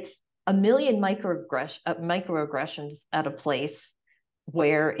 whether it's a million microaggressions at a place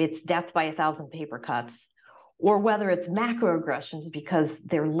where it's death by 1,000 paper cuts, or whether it's macroaggressions because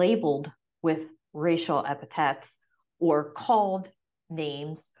they're labeled with racial epithets or called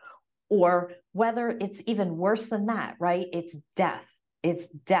names, or whether it's even worse than that, right? It's death. It's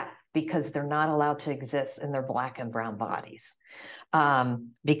death because they're not allowed to exist in their Black and brown bodies,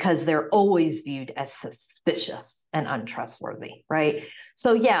 because they're always viewed as suspicious and untrustworthy, right?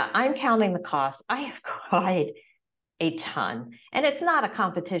 So yeah, I'm counting the cost. I have cried a ton, and it's not a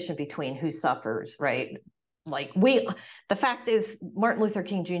competition between who suffers, right? Like the fact is, Martin Luther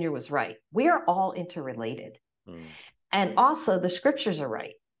King Jr. was right. We are all interrelated. And also the scriptures are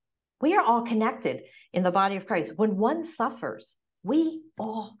right. We are all connected in the body of Christ. When one suffers, we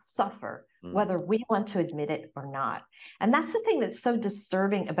all suffer. whether we want to admit it or not. And that's the thing that's so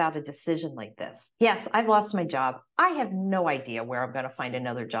disturbing about a decision like this. Yes, I've lost my job. I have no idea where I'm going to find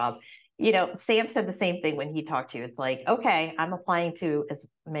another job. You know, Sam said the same thing when he talked to you. It's like, okay, I'm applying to as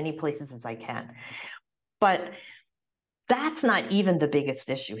many places as I can. But that's not even the biggest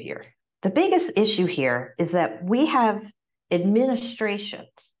issue here. The biggest issue here is that we have administrations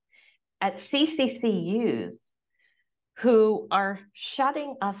at CCCUs who are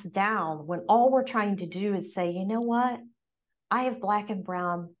shutting us down when all we're trying to do is say, you know what? I have Black and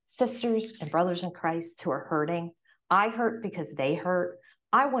brown sisters and brothers in Christ who are hurting. I hurt because they hurt.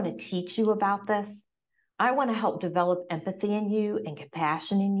 I want to teach you about this. I want to help develop empathy in you and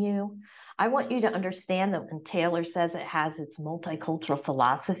compassion in you. I want you to understand that when Taylor says it has its multicultural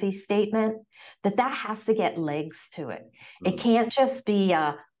philosophy statement, that has to get legs to it. It can't just be,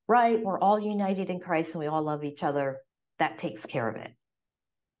 right, we're all united in Christ and we all love each other. That takes care of it.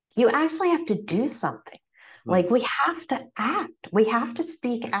 You actually have to do something. Like, we have to act. We have to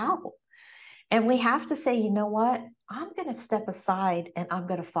speak out. And we have to say, you know what? I'm going to step aside and I'm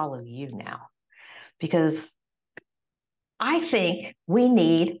going to follow you now. Because I think we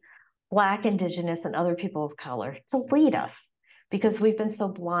need Black, Indigenous, and other people of color to lead us, because we've been so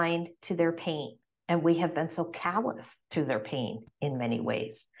blind to their pain and we have been so callous to their pain in many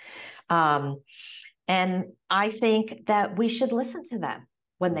ways. And I think that we should listen to them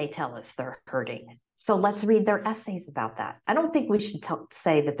when they tell us they're hurting. So let's read their essays about that. I don't think we should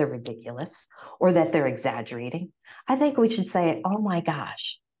say that they're ridiculous or that they're exaggerating. I think we should say, oh my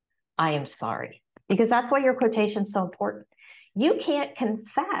gosh, I am sorry. Because that's why your quotation is so important. You can't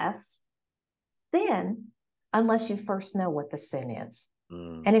confess sin unless you first know what the sin is.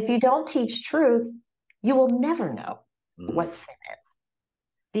 And if you don't teach truth, you will never know what sin is,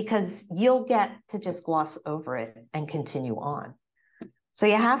 because you'll get to just gloss over it and continue on. So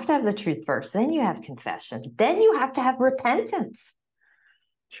you have to have the truth first, then you have confession, then you have to have repentance.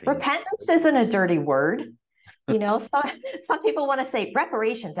 Repentance isn't a dirty word. You know, some people want to say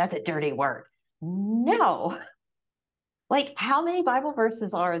reparations, that's a dirty word. No. Like, how many Bible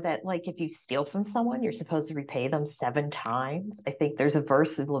verses are that, like, if you steal from someone, you're supposed to repay them 7 times? I think there's a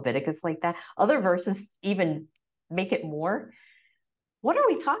verse in Leviticus like that. Other verses even make it more. What are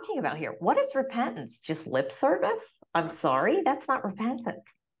we talking about here? What is repentance? Just lip service? I'm sorry, that's not repentance.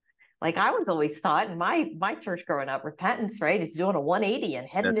 Like, I was always taught in my church growing up, repentance, right, is doing a 180 and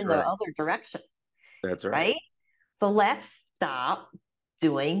heading in the other direction. That's right. So let's stop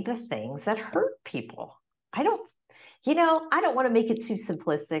doing the things that hurt people. I don't want to make it too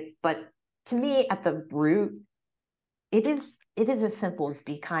simplistic, but to me, at the root, it is as simple as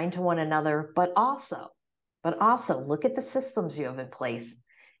be kind to one another, but also look at the systems you have in place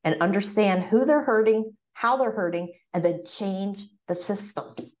and understand who they're hurting, how they're hurting, and then change the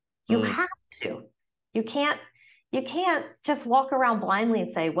systems. You have to. You can't just walk around blindly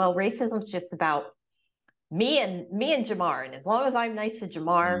and say, well, racism's just about me and Jamar, and as long as I'm nice to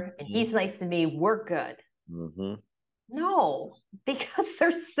Jamar and he's nice to me, we're good. No, because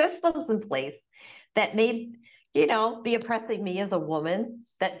there's systems in place that may, be oppressing me as a woman,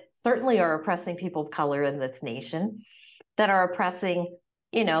 that certainly are oppressing people of color in this nation, that are oppressing,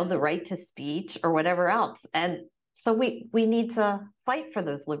 the right to speech or whatever else. And so we need to fight for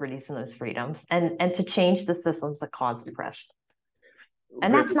those liberties and those freedoms and to change the systems that cause oppression.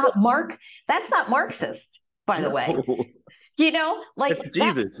 And that's not Marxist, by the way. Like, it's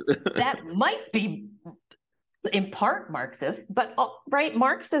Jesus. that might be in part Marxist, but right,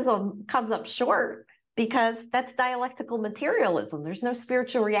 Marxism comes up short because that's dialectical materialism. There's no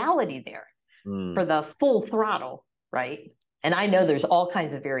spiritual reality there for the full throttle, right? And I know there's all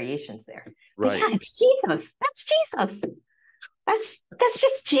kinds of variations there. Right. But yeah, it's Jesus. That's Jesus. That's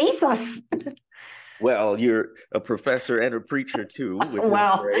just Jesus. Well, you're a professor and a preacher too, which is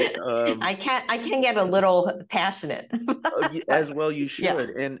great. I can get a little passionate. As well, you should. Yeah.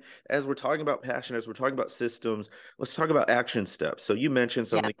 And as we're talking about passion, as we're talking about systems, let's talk about action steps. So you mentioned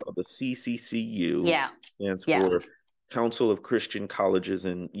something called the CCCU. Yeah. Stands for Council of Christian Colleges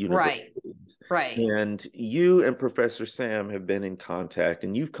and Universities. Right. And you and Professor Sam have been in contact,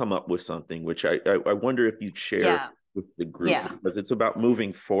 and you've come up with something which I wonder if you'd share with the group, because it's about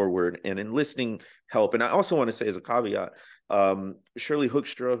moving forward and enlisting help. And I also want to say, as a caveat, Shirley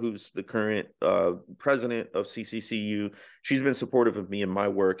Hoekstra, who's the current president of CCCU, she's been supportive of me and my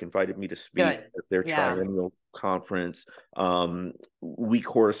work, invited me to speak at their triennial conference. We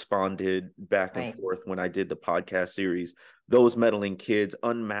corresponded back and forth when I did the podcast series, Those Meddling Kids,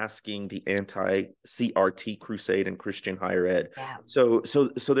 Unmasking the Anti-CRT Crusade in Christian Higher Ed. So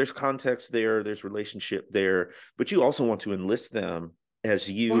there's context there, there's relationship there, but you also want to enlist them as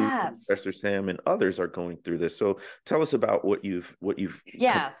you, Yes. Professor Sam, and others are going through this. So tell us about what you've come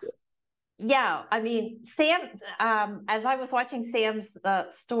Yes. to. Yeah, I mean, Sam, as I was watching Sam's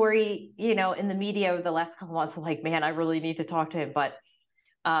story, in the media over the last couple months, I'm like, man, I really need to talk to him. But,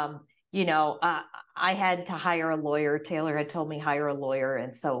 um, I had to hire a lawyer. Taylor had told me hire a lawyer.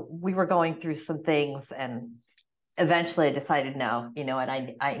 And so we were going through some things, and eventually I decided no,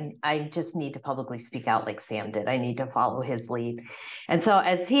 and I just need to publicly speak out like Sam did. I need to follow his lead. And so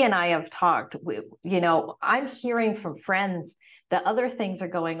as he and I have talked, I'm hearing from friends that other things are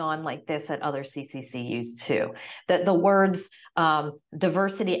going on like this at other CCCUs too. That the words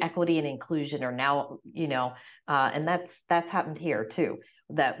diversity, equity, and inclusion are now, and that's happened here too.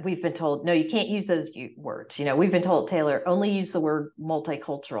 That we've been told, no, you can't use those words. We've been told, Taylor, only use the word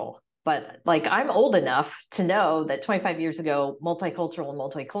multicultural. But like, I'm old enough to know that 25 years ago, multicultural and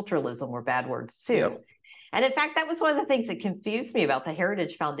multiculturalism were bad words too. Yep. And in fact, that was one of the things that confused me about the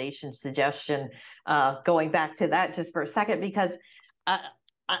Heritage Foundation suggestion, going back to that just for a second, because I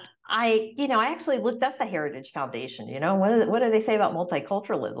actually looked up the Heritage Foundation. What do they say about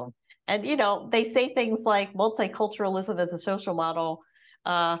multiculturalism? And, they say things like multiculturalism as a social model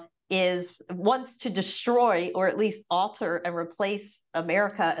wants to destroy, or at least alter and replace,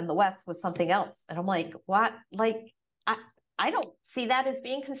 America and the West with something else. And I'm like, what? Like, I don't see that as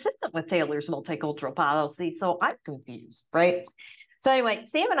being consistent with Taylor's multicultural policy. So I'm confused, right? So anyway,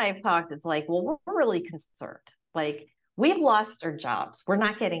 Sam and I have talked. It's like, well, we're really concerned. Like, we've lost our jobs. We're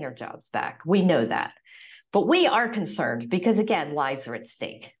not getting our jobs back. We know that. But we are concerned because, again, lives are at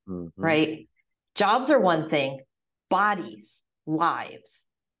stake, right? Jobs are one thing, bodies, lives,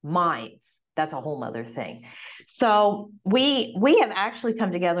 minds, that's a whole nother thing. So we have actually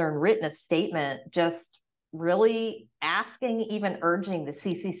come together and written a statement, just really asking, even urging the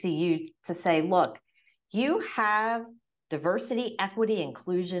CCCU to say, look, you have diversity, equity,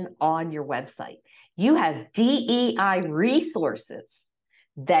 inclusion on your website. You have DEI resources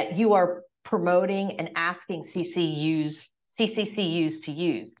that you are promoting and asking CCCUs to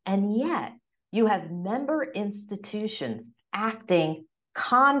use. And yet you have member institutions acting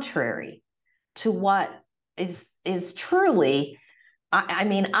contrary to what is truly,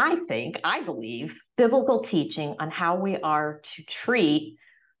 I believe, biblical teaching on how we are to treat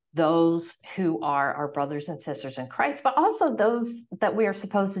those who are our brothers and sisters in Christ, but also those that we are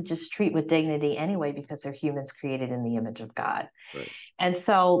supposed to just treat with dignity anyway, because they're humans created in the image of God. Right. And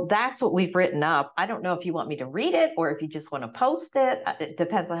so that's what we've written up. I don't know if you want me to read it or if you just want to post it. It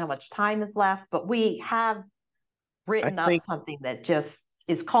depends on how much time is left, but we have written up something that just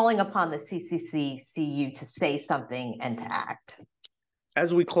is calling upon the CCCU to say something and to act.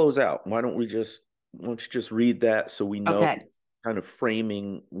 As we close out, why don't you just read that so we know kind of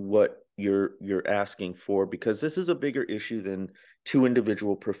framing what you're asking for, because this is a bigger issue than two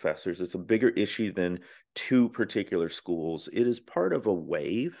individual professors. It's a bigger issue than two particular schools. It is part of a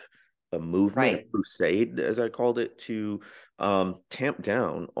wave, a movement, a crusade, as I called it, to tamp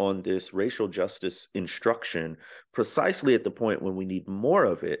down on this racial justice instruction precisely at the point when we need more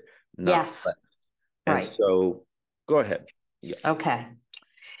of it, not less. And so go ahead. Yeah. Okay.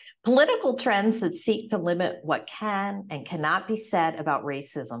 Political trends that seek to limit what can and cannot be said about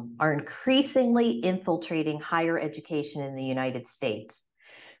racism are increasingly infiltrating higher education in the United States.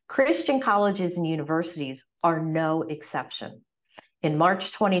 Christian colleges and universities are no exception. In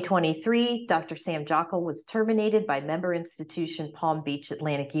March 2023, Dr. Sam Joeckel was terminated by member institution Palm Beach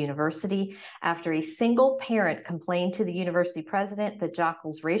Atlantic University after a single parent complained to the university president that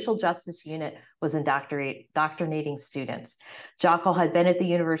Joeckel's racial justice unit was indoctrinating students. Joeckel had been at the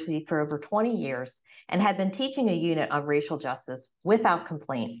university for over 20 years and had been teaching a unit on racial justice without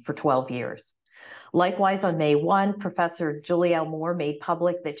complaint for 12 years. Likewise, on May 1, Professor Julie Moore made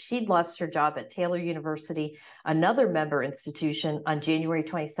public that she'd lost her job at Taylor University, another member institution, on January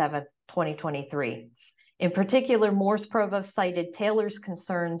 27, 2023. In particular, Moore's provost cited Taylor's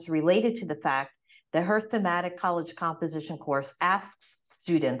concerns related to the fact that her thematic college composition course asks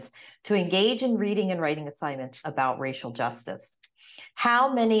students to engage in reading and writing assignments about racial justice.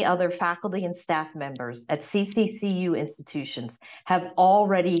 How many other faculty and staff members at CCCU institutions have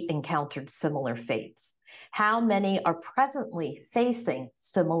already encountered similar fates? How many are presently facing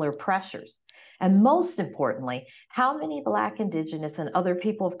similar pressures? And most importantly, how many Black, Indigenous, and other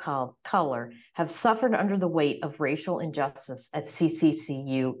people of color have suffered under the weight of racial injustice at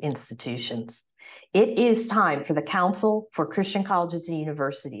CCCU institutions? It is time for the Council for Christian Colleges and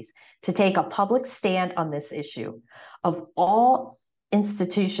Universities to take a public stand on this issue. Of all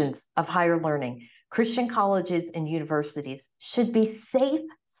institutions of higher learning, Christian colleges and universities should be safe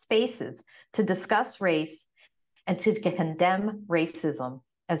spaces to discuss race and to condemn racism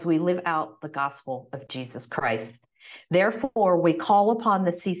as we live out the gospel of Jesus Christ. Therefore, we call upon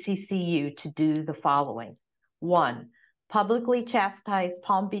the CCCU to do the following. 1, publicly chastise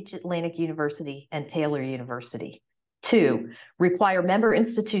Palm Beach Atlantic University and Taylor University. 2, require member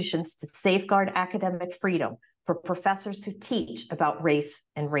institutions to safeguard academic freedom for professors who teach about race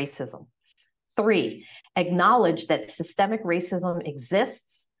and racism. 3, acknowledge that systemic racism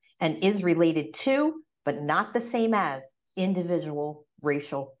exists and is related to, but not the same as, individual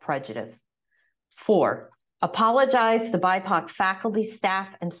racial prejudice. 4, apologize to BIPOC faculty, staff,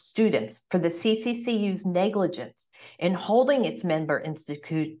 and students for the CCCU's negligence in holding its member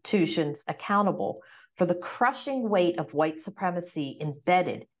institutions accountable for the crushing weight of white supremacy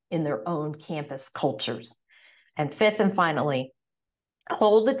embedded in their own campus cultures. And 5th and finally,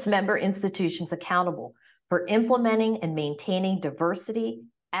 hold its member institutions accountable for implementing and maintaining diversity,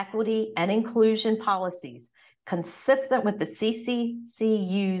 equity, and inclusion policies consistent with the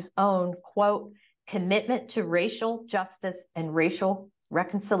CCCU's own, quote, commitment to racial justice and racial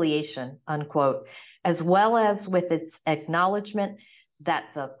reconciliation, unquote, as well as with its acknowledgement that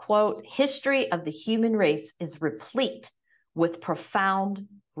the, quote, history of the human race is replete with profound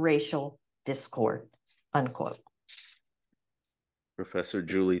racial discord, unquote. Professor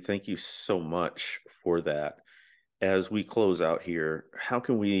Julie, thank you so much for that. As we close out here, how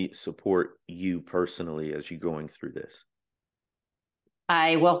can we support you personally as you're going through this?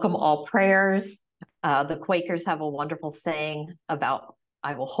 I welcome all prayers. The Quakers have a wonderful saying about,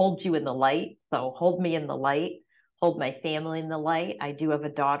 I will hold you in the light. So hold me in the light, hold my family in the light. I do have a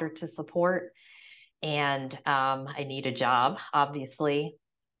daughter to support, and I need a job, obviously,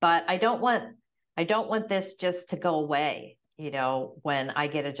 but I don't want this just to go away, you know, when I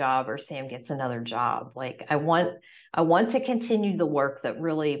get a job or Sam gets another job. Like I want to continue the work that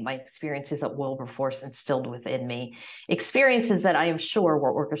really my experiences at Wilberforce instilled within me, experiences that I am sure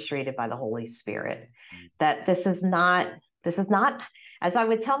were orchestrated by the Holy Spirit. That this is not, as I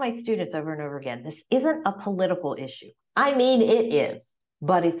would tell my students over and over again, this isn't a political issue. I mean, it is,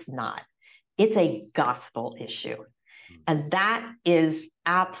 but it's not. It's a gospel issue. And that is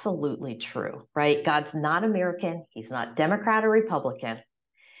absolutely true, right? God's not American. He's not Democrat or Republican.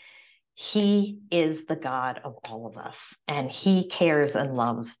 He is the God of all of us, and he cares and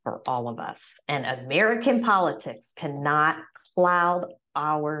loves for all of us. And American politics cannot cloud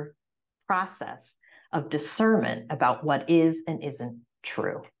our process of discernment about what is and isn't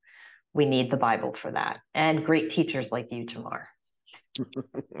true. We need the Bible for that, and great teachers like you, Jamar.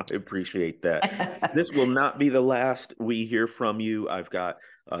 I appreciate that. This will not be the last we hear from you. I've got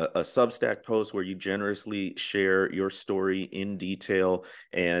a Substack post where you generously share your story in detail,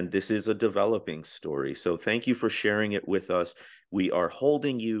 and this is a developing story. So thank you for sharing it with us. We are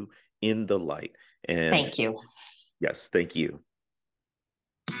holding you in the light. And thank you. Yes, thank you.